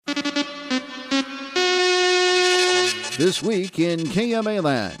This week in KMA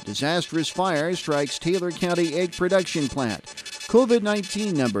Land, disastrous fire strikes Taylor County egg production plant.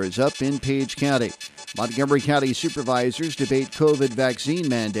 COVID-19 numbers up in Page County. Montgomery County supervisors debate COVID vaccine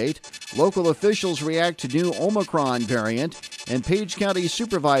mandate. Local officials react to new Omicron variant. And Page County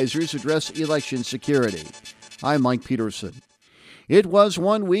supervisors address election security. I'm Mike Peterson. It was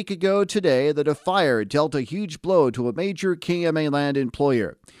 1 week ago today that a fire dealt a huge blow to a major KMA Land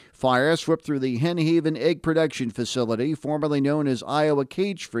employer. Fire swept through the Hen Haven egg production facility, formerly known as Iowa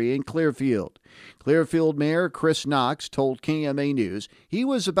Cage Free in Clearfield. Clearfield Mayor Chris Knox told KMA News he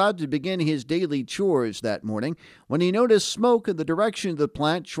was about to begin his daily chores that morning when he noticed smoke in the direction of the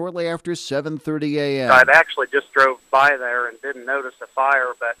plant shortly after 7:30 a.m. I'd actually just drove by there and didn't notice a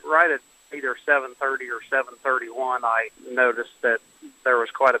fire, but right at either 7:30 or 7:31, I noticed that there was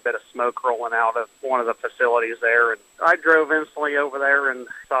quite a bit of smoke rolling out of one of the facilities there. And I drove instantly over there and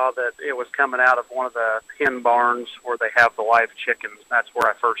saw that it was coming out of one of the hen barns where they have the live chickens. That's where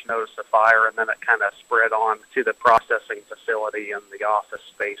I first noticed the fire, and then it kind of spread on to the processing facility and the office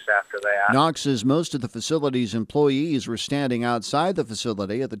space after that. Knox says most of the facility's employees were standing outside the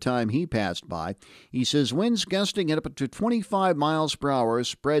facility at the time he passed by. He says winds gusting at up to 25 miles per hour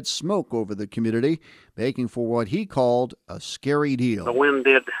spread smoke over the community, making for what he called a scary deal. The wind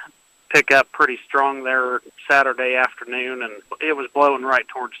did pick up pretty strong there Saturday afternoon, and it was blowing right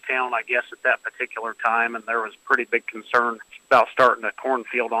towards town, I guess, at that particular time, and there was pretty big concern about starting a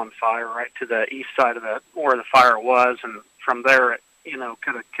cornfield on fire right to the east side of where the fire was, and from there it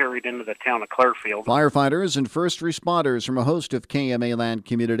could have carried into the town of Clearfield. Firefighters and first responders from a host of KMA Land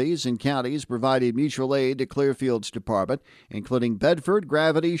communities and counties provided mutual aid to Clearfield's department, including Bedford,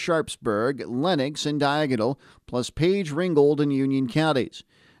 Gravity, Sharpsburg, Lenox, and Diagonal, plus Page, Ringgold, and Union counties.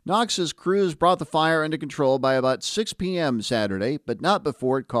 Knox's crews brought the fire under control by about 6 p.m. Saturday, but not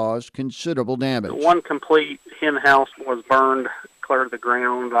before it caused considerable damage. One complete hen house was burned clear to the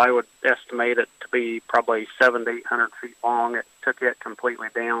ground. I would estimate it to be probably 700 to 800 feet long. It took it completely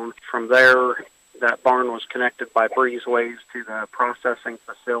down. From there, that barn was connected by breezeways to the processing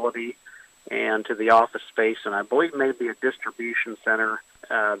facility and to the office space, and I believe maybe a distribution center.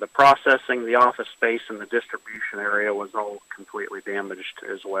 The processing, the office space, and the distribution area was all completely damaged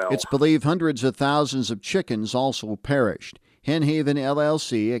as well. It's believed hundreds of thousands of chickens also perished. Hen Haven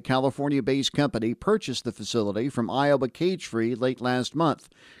LLC, a California-based company, purchased the facility from Iowa Cage Free late last month.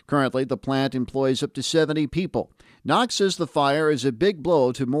 Currently, the plant employs up to 70 people. Knox says the fire is a big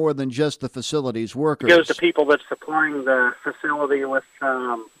blow to more than just the facility's workers. It goes to people that's supplying the facility with,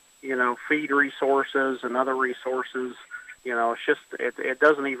 feed resources and other resources. It's just it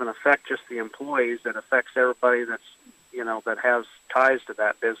doesn't even affect just the employees. It affects everybody that's that has ties to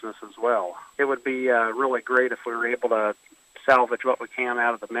that business as well. It would be really great if we were able to salvage what we can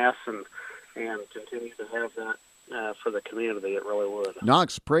out of the mess and continue to have that for the community. It really would.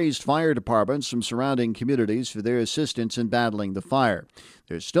 Knox praised fire departments from surrounding communities for their assistance in battling the fire.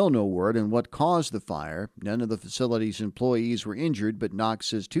 There's still no word on what caused the fire. None of the facility's employees were injured, but Knox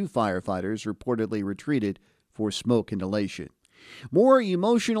says 2 firefighters reportedly retreated for smoke inhalation. More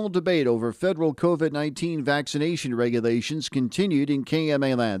emotional debate over federal COVID-19 vaccination regulations continued in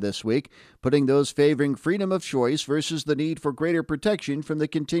KMA Land this week, putting those favoring freedom of choice versus the need for greater protection from the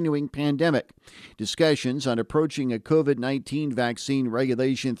continuing pandemic. Discussions on approaching a COVID-19 vaccine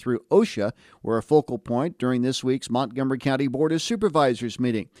regulation through OSHA were a focal point during this week's Montgomery County Board of Supervisors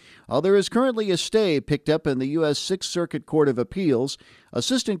meeting. While there is currently a stay picked up in the U.S. Sixth Circuit Court of Appeals,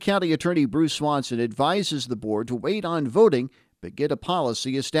 Assistant County Attorney Bruce Swanson advises the board to wait on voting but get a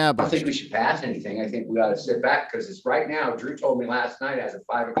policy established. I don't think we should pass anything. I think we ought to sit back because it's right now. Drew told me last night as of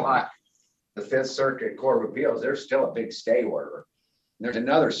 5 o'clock, the Fifth Circuit Court of Appeals, there's still a big stay order. And there's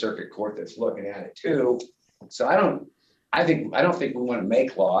another circuit court that's looking at it too. So I don't think we want to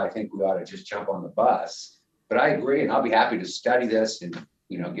make law. I think we ought to just jump on the bus. But I agree, and I'll be happy to study this and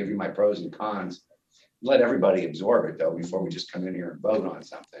give you my pros and cons. Let everybody absorb it, though, before we just come in here and vote on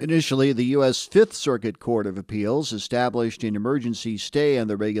something. Initially, the U.S. Fifth Circuit Court of Appeals established an emergency stay on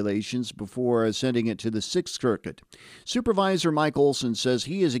the regulations before sending it to the Sixth Circuit. Supervisor Mike Olson says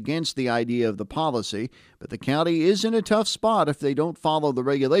he is against the idea of the policy, but the county is in a tough spot if they don't follow the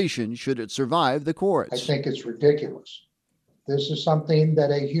regulation should it survive the courts. I think it's ridiculous. This is something that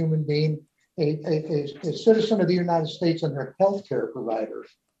a human being, a citizen of the United States and their health care providers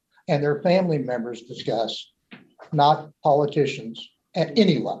and their family members discuss, not politicians at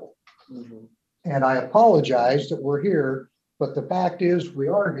any level. Mm-hmm. And I apologize that we're here, but the fact is we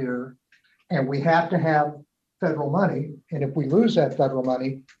are here and we have to have federal money. And if we lose that federal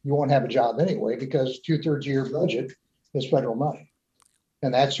money, you won't have a job anyway, because 2/3 of your budget is federal money.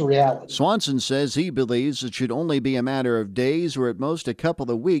 And that's the reality. Swanson says he believes it should only be a matter of days or at most a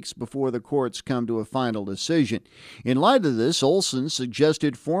couple of weeks before the courts come to a final decision. In light of this, Olson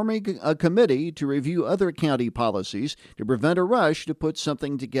suggested forming a committee to review other county policies to prevent a rush to put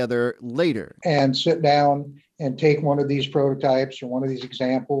something together later. And sit down and take one of these prototypes or one of these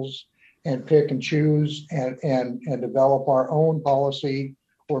examples and pick and choose and develop our own policy,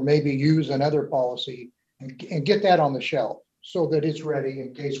 or maybe use another policy and get that on the shelf so that it's ready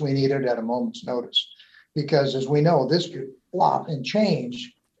in case we need it at a moment's notice. Because as we know, this could flop and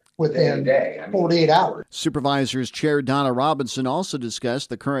change within 48 hours. Supervisors Chair Donna Robinson also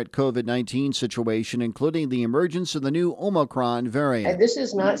discussed the current COVID-19 situation, including the emergence of the new Omicron variant. And this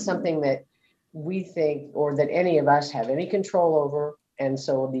is not something that we think or that any of us have any control over. And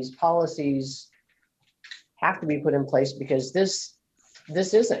so these policies have to be put in place because this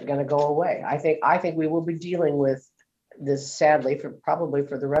isn't going to go away. I think we will be dealing with this sadly probably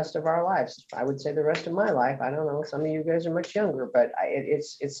for the rest of our lives. I would say the rest of my life. I don't know. Some of you guys are much younger, but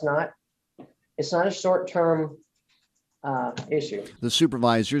it's not a short-term issue. The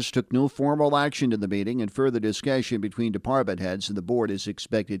supervisors took no formal action in the meeting, and further discussion between department heads and the board is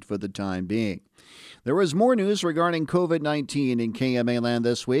expected for the time being. There was more news regarding COVID-19 in KMA land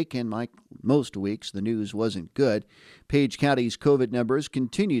this week, and like most weeks, the news wasn't good. Page County's COVID numbers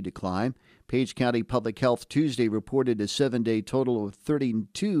continue to climb. Page County Public Health Tuesday reported a 7-day total of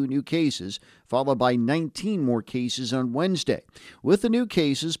 32 new cases, followed by 19 more cases on Wednesday. With the new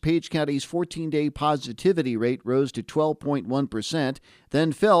cases, Page County's 14-day positivity rate rose to 12.1%,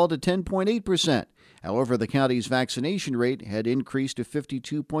 then fell to 10.8%. However, the county's vaccination rate had increased to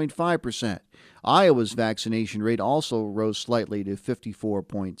 52.5%. Iowa's vaccination rate also rose slightly to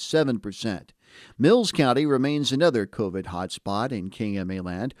 54.7%. Mills County remains another COVID hotspot in KMA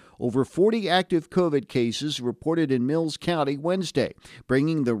land. Over 40 active COVID cases reported in Mills County Wednesday,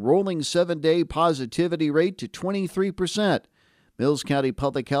 bringing the rolling 7-day positivity rate to 23%. Mills County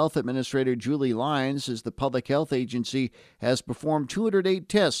Public Health Administrator Julie Lyons says the public health agency has performed 208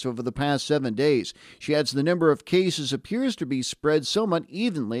 tests over the past 7 days. She adds the number of cases appears to be spread somewhat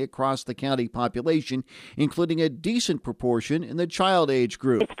evenly across the county population, including a decent proportion in the child age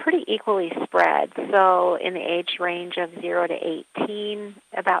group. It's pretty equally spread. So in the age range of 0 to 18,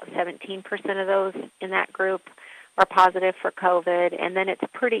 about 17% of those in that group are positive for COVID, and then it's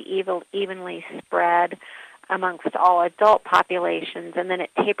pretty evenly spread amongst all adult populations, and then it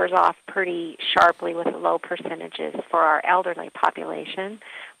tapers off pretty sharply with low percentages for our elderly population.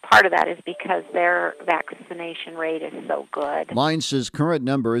 Part of that is because their vaccination rate is so good. Lyons says current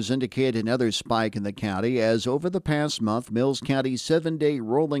numbers indicate another spike in the county, as over the past month, Mills County's 7-day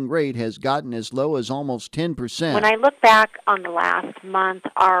rolling rate has gotten as low as almost 10%. When I look back on the last month,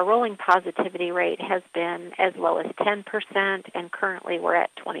 our rolling positivity rate has been as low as 10%, and currently we're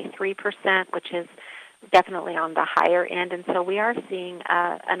at 23%, which is definitely on the higher end, and so we are seeing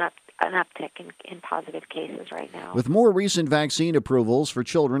an uptick in positive cases right now. With more recent vaccine approvals for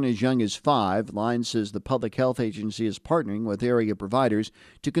children as young as 5, Lyons says the Public Health Agency is partnering with area providers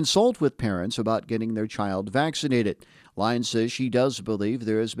to consult with parents about getting their child vaccinated. Lyons says she does believe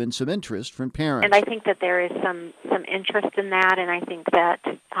there has been some interest from parents. And I think that there is some interest in that, and I think that,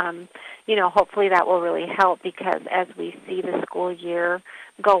 hopefully that will really help, because as we see the school year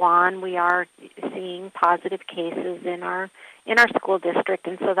go on, we are seeing positive cases in our school district,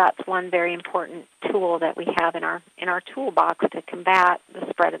 and so that's one very important tool that we have in our toolbox to combat the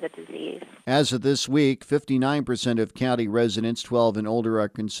spread of the disease. As of this week, 59% of county residents 12 and older are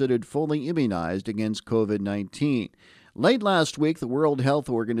considered fully immunized against COVID-19. Late last week, the World Health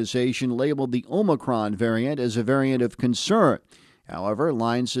Organization labeled the Omicron variant as a variant of concern. However,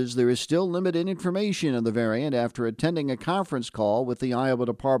 Lyons says there is still limited information on the variant after attending a conference call with the Iowa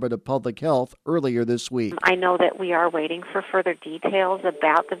Department of Public Health earlier this week. I know that we are waiting for further details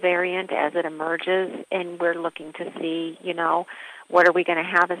about the variant as it emerges, and we're looking to see, what are we going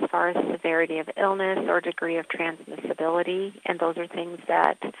to have as far as severity of illness or degree of transmissibility, and those are things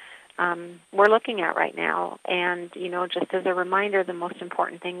that we're looking at right now. And, just as a reminder, the most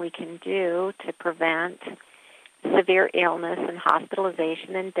important thing we can do to prevent severe illness and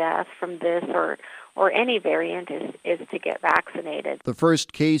hospitalization and death from this or any variant is to get vaccinated. The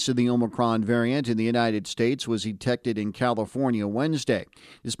first case of the Omicron variant in the United States was detected in California Wednesday.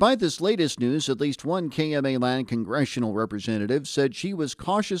 Despite this latest news, at least one KMA land congressional representative said she was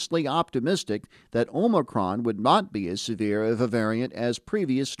cautiously optimistic that Omicron would not be as severe of a variant as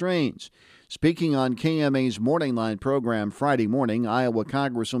previous strains. Speaking on KMA's Morning Line program Friday morning, Iowa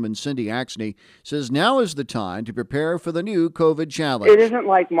Congresswoman Cindy Axne says now is the time to prepare for the new COVID challenge. It isn't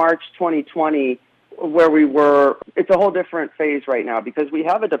like March 2020 where we were. It's a whole different phase right now because we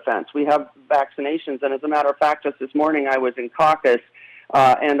have a defense. We have vaccinations. And as a matter of fact, just this morning I was in caucus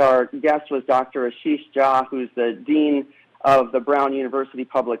and our guest was Dr. Ashish Jha, who's the dean of the Brown University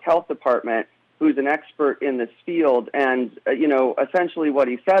Public Health Department, who's an expert in this field. And, essentially what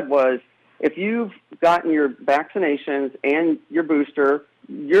he said was, if you've gotten your vaccinations and your booster,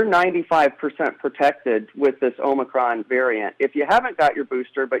 you're 95% protected with this Omicron variant. If you haven't got your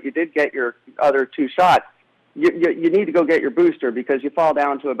booster, but you did get your other 2 shots, you need to go get your booster because you fall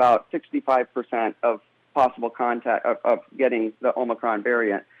down to about 65% of possible contact of getting the Omicron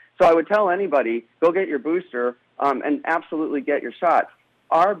variant. So I would tell anybody, go get your booster and absolutely get your shots.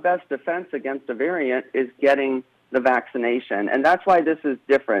 Our best defense against a variant is getting the vaccination. And that's why this is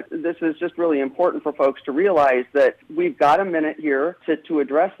different. This is just really important for folks to realize that we've got a minute here to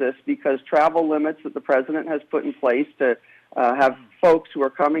address this because travel limits that the president has put in place to have folks who are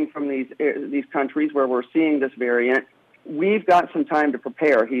coming from these countries where we're seeing this variant, we've got some time to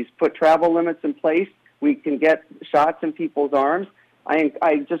prepare. He's put travel limits in place. We can get shots in people's arms.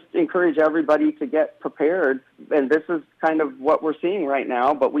 I just encourage everybody to get prepared, and this is kind of what we're seeing right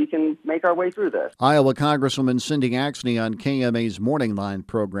now, but we can make our way through this. Iowa Congresswoman Cindy Axne on KMA's Morning Line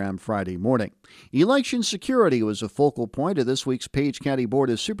program Friday morning. Election security was a focal point of this week's Page County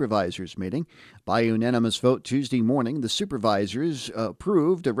Board of Supervisors meeting. By unanimous vote Tuesday morning, the supervisors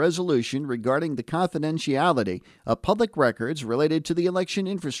approved a resolution regarding the confidentiality of public records related to the election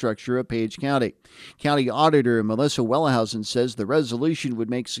infrastructure of Page County. County Auditor Melissa Wellhausen says the resolution would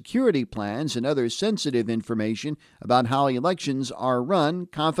make security plans and other sensitive information about how elections are run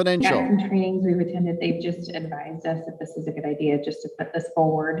confidential. Yeah, some trainings we've attended, they've just advised us that this is a good idea just to put this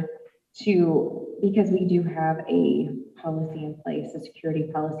forward because we do have a policy in place, a security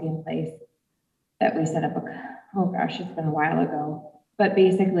policy in place that we set up, it's been a while ago. But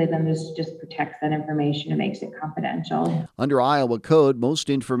basically, then this just protects that information and makes it confidential. Under Iowa Code, most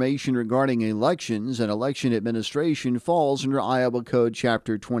information regarding elections and election administration falls under Iowa Code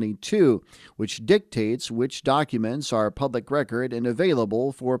Chapter 22, which dictates which documents are public record and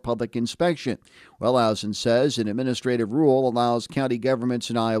available for public inspection. Wellhausen says an administrative rule allows county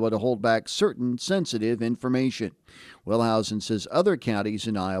governments in Iowa to hold back certain sensitive information. Wellhausen says other counties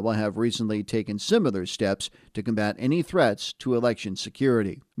in Iowa have recently taken similar steps to combat any threats to election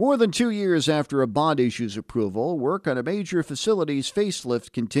security. More than 2 years after a bond issue's approval, work on a major facility's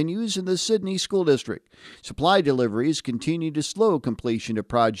facelift continues in the Sidney School District. Supply deliveries continue to slow completion of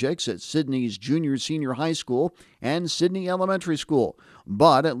projects at Sidney's Junior-Senior High School and Sidney Elementary School,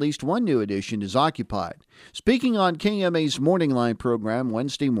 but at least one new addition is occupied. Speaking on KMA's Morning Line program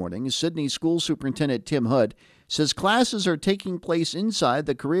Wednesday morning, Sidney School Superintendent Tim Hood says classes are taking place inside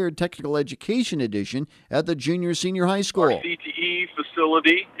the Career Technical Education Edition at the Junior-Senior High School. Our CTE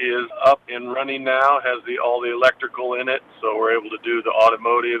facility is up and running now, has all the electrical in it, so we're able to do the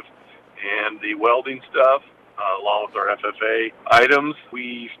automotive and the welding stuff, along with our FFA items.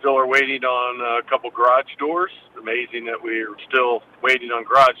 We still are waiting on a couple garage doors. It's amazing that we're still waiting on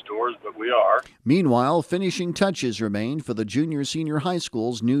garage doors, but we are. Meanwhile, finishing touches remain for the Junior-Senior High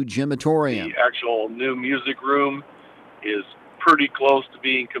School's new gymatorium. The actual new music room is pretty close to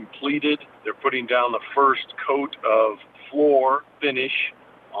being completed. They're putting down the first coat of floor finish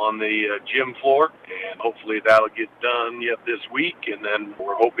on the gym floor, and hopefully that'll get done yet this week. And then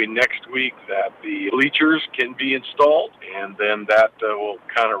we're hoping next week that the bleachers can be installed, and then that will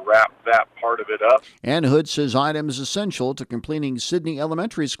kind of wrap that part of it up. And Hood says items essential to completing Sidney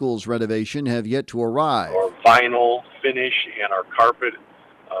Elementary School's renovation have yet to arrive. Our vinyl finish and our carpet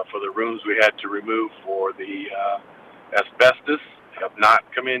for the rooms we had to remove for the asbestos have not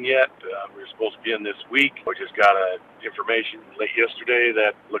come in yet. We're supposed to be in this week. We just got information late yesterday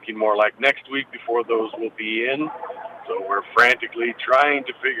that looking more like next week before those will be in. So we're frantically trying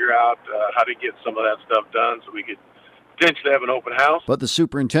to figure out how to get some of that stuff done so we could potentially have an open house. But the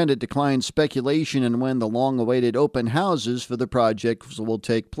superintendent declined speculation on when the long-awaited open houses for the project will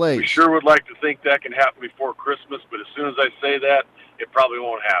take place. We sure would like to think that can happen before Christmas, but as soon as I say that, it probably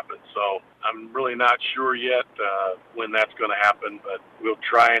won't happen. So I'm really not sure yet when that's going to happen, but we'll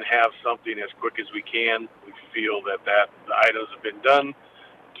try and have something as quick as we can. We feel that the items have been done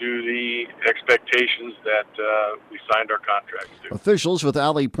to the expectations that we signed our contracts to. Officials with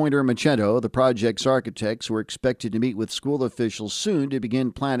Ali Pointer Machado, the project's architects, were expected to meet with school officials soon to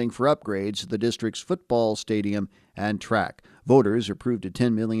begin planning for upgrades to the district's football stadium and track. Voters approved a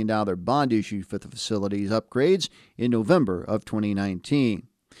 $10 million bond issue for the facility's upgrades in November of 2019.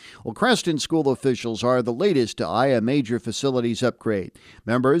 Well, Creston school officials are the latest to eye a major facilities upgrade.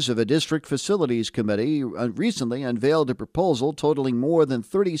 Members of a district facilities committee recently unveiled a proposal totaling more than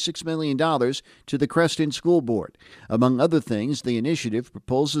 $36 million to the Creston School Board. Among other things, the initiative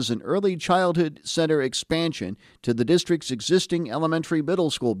proposes an early childhood center expansion to the district's existing elementary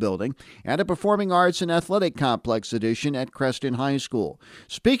middle school building and a performing arts and athletic complex addition at Creston High School.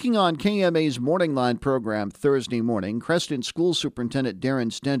 Speaking on KMA's Morning Line program Thursday morning, Creston School Superintendent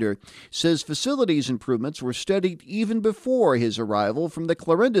Darren Stender says facilities improvements were studied even before his arrival from the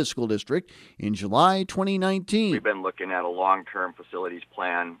Clarinda School District in July 2019. We've been looking at a long-term facilities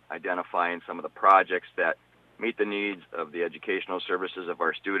plan, identifying some of the projects that meet the needs of the educational services of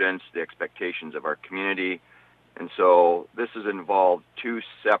our students, the expectations of our community. And so this has involved two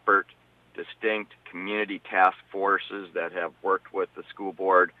separate, distinct community task forces that have worked with the school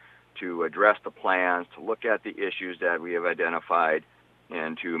board to address the plans, to look at the issues that we have identified,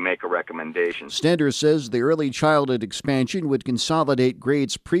 and to make a recommendation. Stender says the early childhood expansion would consolidate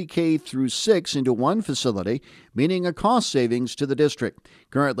grades pre-K through 6 into one facility, meaning a cost savings to the district.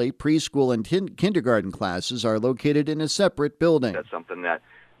 Currently, preschool and kindergarten classes are located in a separate building. That's something that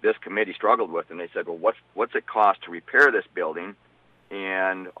this committee struggled with, and they said, well, what's it cost to repair this building?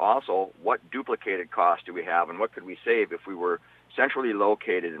 And also, what duplicated costs do we have, and what could we save if we were centrally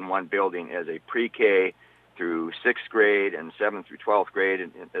located in one building as a pre-K through 6th grade and 7th through 12th grade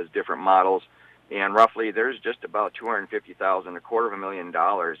as different models. And roughly there's just about $250,000,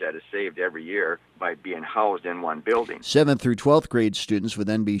 $250,000 that is saved every year by being housed in one building. 7th through 12th grade students would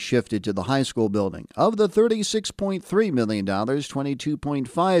then be shifted to the high school building. Of the $36.3 million,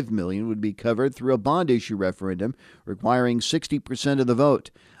 $22.5 million would be covered through a bond issue referendum requiring 60% of the vote.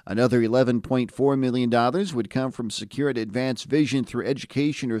 Another $11.4 million would come from secured advanced vision through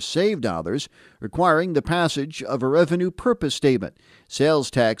education or SAVE dollars, requiring the passage of a revenue purpose statement. Sales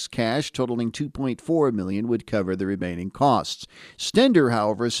tax cash totaling $2.4 million would cover the remaining costs. Stender,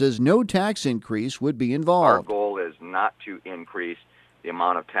 however, says no tax increase would be involved. Our goal is not to increase the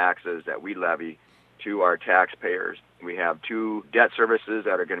amount of taxes that we levy to our taxpayers. We have two debt services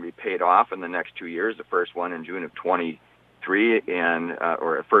that are going to be paid off in the next 2 years, the first one in June of 2023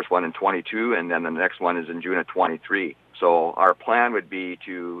 or the first one in 22, and then the next one is in June of 23. So our plan would be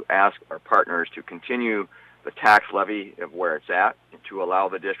to ask our partners to continue the tax levy of where it's at to allow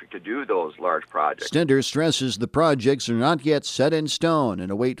the district to do those large projects. Stender stresses the projects are not yet set in stone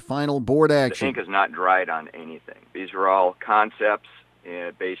and await final board action. The ink is not dried on anything. These are all concepts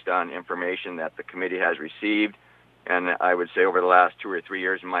based on information that the committee has received. And I would say over the last 2 or 3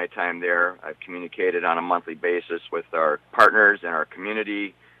 years of my time there, I've communicated on a monthly basis with our partners and our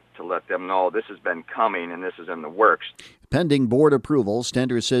community to let them know this has been coming and this is in the works. Pending board approval,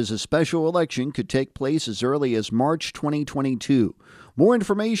 Stender says a special election could take place as early as March 2022. More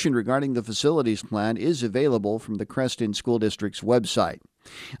information regarding the facilities plan is available from the Creston School District's website.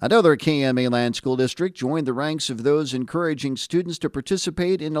 Another KMA Land School District joined the ranks of those encouraging students to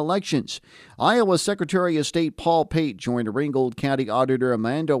participate in elections. Iowa Secretary of State Paul Pate joined Ringgold County Auditor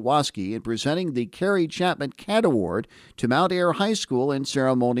Amanda Waskey in presenting the Carrie Chapman Cat Award to Mount Ayr High School in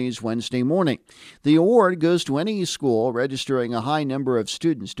ceremonies Wednesday morning. The award goes to any school registering a high number of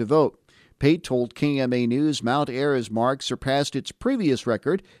students to vote. Pate told KMA News Mount Ayer's mark surpassed its previous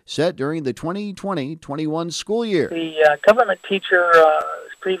record set during the 2020-21 school year. The government teacher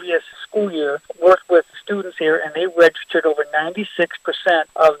previous school year worked with students here, and they registered over 96%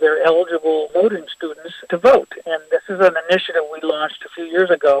 of their eligible voting students to vote. And this is an initiative we launched a few years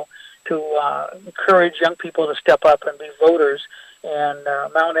ago to encourage young people to step up and be voters. And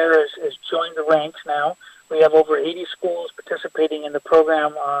Mount Ayr has joined the ranks now. We have over 80 schools participating in the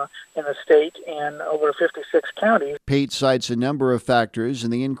program in the state and over 56 counties. Pate cites a number of factors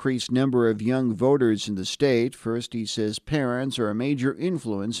in the increased number of young voters in the state. First, he says parents are a major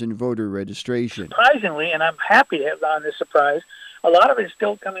influence in voter registration. Surprisingly, and I'm happy to have on this surprise, a lot of it is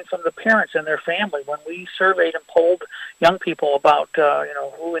still coming from the parents and their family. When we surveyed and polled young people about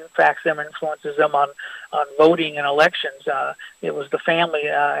who influences them on voting in elections, it was the family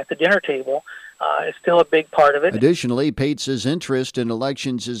at the dinner table. It's still a big part of it. Additionally, Pate's interest in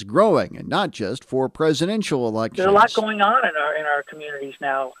elections is growing, and not just for presidential elections. There's a lot going on in our communities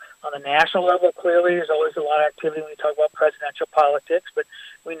now. On the national level, clearly, there's always a lot of activity when we talk about presidential politics, but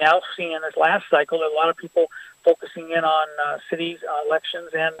we now see in this last cycle a lot of people focusing in on city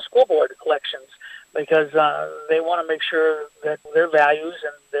elections and school board elections because they want to make sure that their values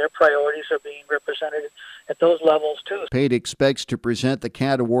and their priorities are being represented at those levels, too. Pate expects to present the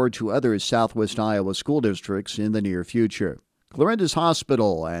CAT Award to other Southwest Iowa school districts in the near future. Clarinda's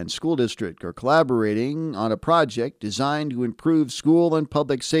hospital and school district are collaborating on a project designed to improve school and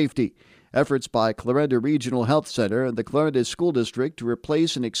public safety. Efforts by Clarinda Regional Health Center and the Clarinda School District to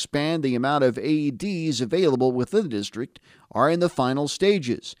replace and expand the amount of AEDs available within the district are in the final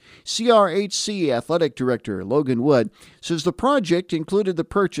stages. CRHC Athletic Director Logan Wood says the project included the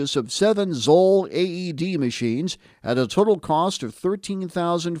purchase of 7 Zoll AED machines at a total cost of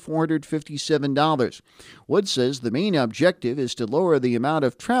 $13,457. Wood says the main objective is to lower the amount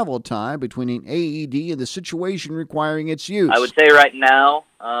of travel time between an AED and the situation requiring its use. I would say right now,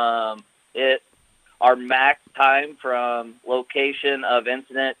 our max time from location of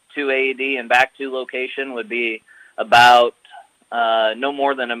incident to AED and back to location would be about no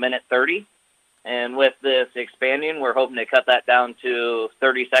more than 1:30. And with this expanding, we're hoping to cut that down to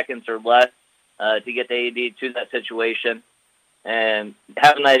 30 seconds or less to get the AED to that situation. And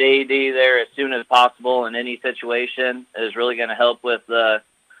having that AED there as soon as possible in any situation is really going to help with the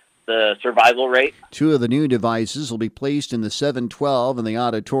survival rate. 2 of the new devices will be placed in the 712 in the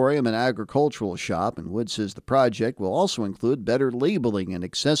auditorium and agricultural shop, and Wood says the project will also include better labeling and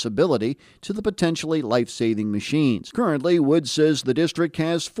accessibility to the potentially life-saving machines. Currently, Wood says the district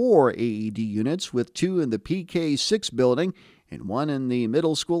has 4 AED units, with 2 in the PK6 building and 1 in the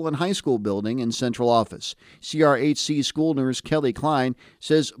middle school and high school building in central office. CRHC school nurse Kelly Klein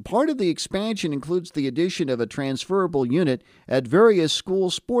says part of the expansion includes the addition of a transferable unit at various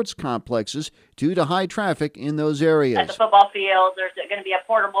school sports complexes due to high traffic in those areas. At the football field, there's going to be a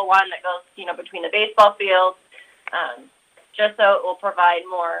portable one that goes, between the baseball fields, just so it will provide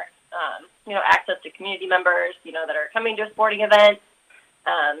more, access to community members, that are coming to a sporting event.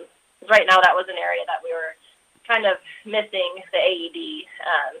 Right now, that was an area that we were kind of missing the AED,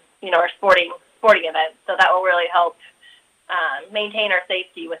 our sporting events. So that will really help maintain our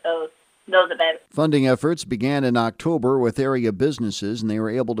safety with those events. Funding efforts began in October with area businesses, and they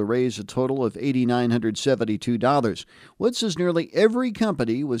were able to raise a total of $8,972. Wood says nearly every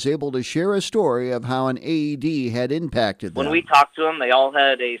company was able to share a story of how an AED had impacted them. When we talked to them, they all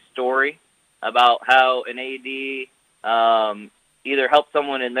had a story about how an AED either helped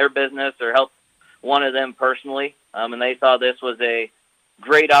someone in their business or helped one of them personally, and they saw this was a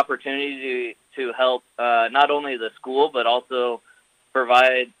great opportunity to help not only the school but also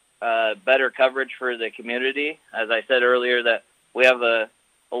provide better coverage for the community. As I said earlier, that we have a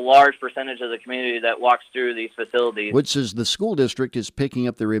large percentage of the community that walks through these facilities. Wood says the school district is picking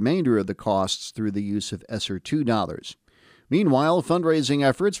up the remainder of the costs through the use of ESSER $2. Meanwhile, fundraising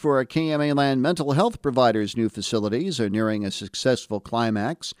efforts for a KMA Land mental health provider's new facilities are nearing a successful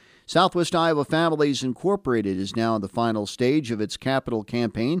climax. Southwest Iowa Families Incorporated is now in the final stage of its capital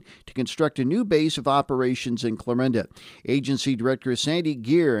campaign to construct a new base of operations in Clarinda. Agency Director Sandy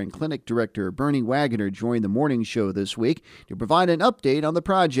Gear and Clinic Director Bernie Wagner joined the morning show this week to provide an update on the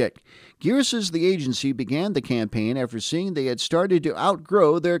project. Gear says the agency began the campaign after seeing they had started to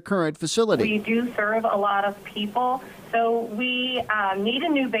outgrow their current facility. We do serve a lot of people, so we need a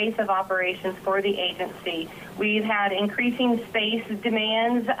new base of operations for the agency. We've had increasing space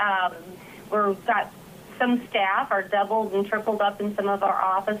demands. We've got some staff are doubled and tripled up in some of our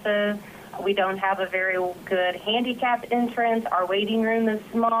offices. We don't have a very good handicap entrance. Our waiting room is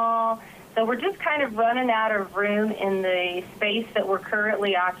small. So we're just kind of running out of room in the space that we're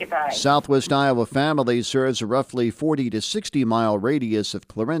currently occupying. Southwest Iowa Families serves a roughly 40 to 60 mile radius of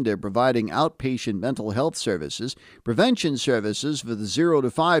Clarinda, providing outpatient mental health services, prevention services for the 0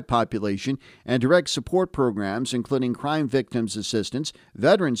 to 5 population, and direct support programs including crime victims assistance,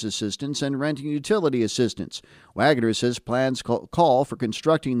 veterans assistance, and rent and utility assistance. Wagner says plans call for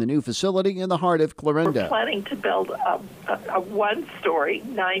constructing the new facility in the heart of Clarinda. We're planning to build a one-story,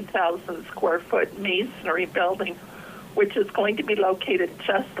 9,000 square foot masonry building, which is going to be located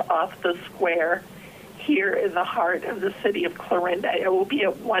just off the square here in the heart of the city of Clarinda. It will be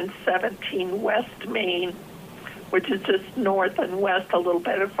at 117 West Main, which is just north and west a little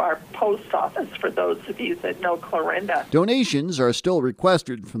bit of our post office for those of you that know Clarinda. Donations are still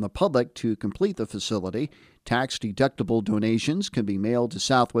requested from the public to complete the facility. Tax-deductible donations can be mailed to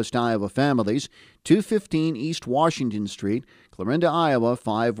Southwest Iowa Families, 215 East Washington Street, Clarinda, Iowa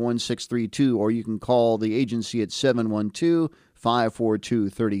 51632, or you can call the agency at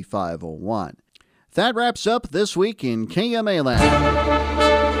 712-542-3501. That wraps up This Week in KMA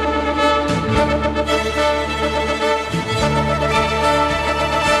Land.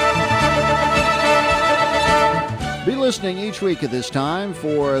 Be listening each week at this time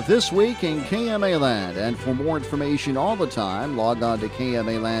for This Week in KMA Land. And for more information all the time, log on to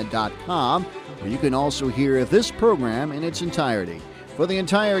KMAland.com, where you can also hear this program in its entirety. For the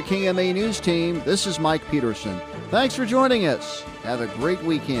entire KMA News team, this is Mike Peterson. Thanks for joining us. Have a great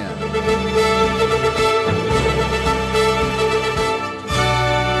weekend.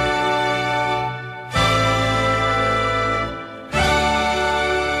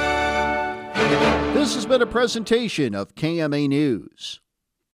 This has been a presentation of KMA News.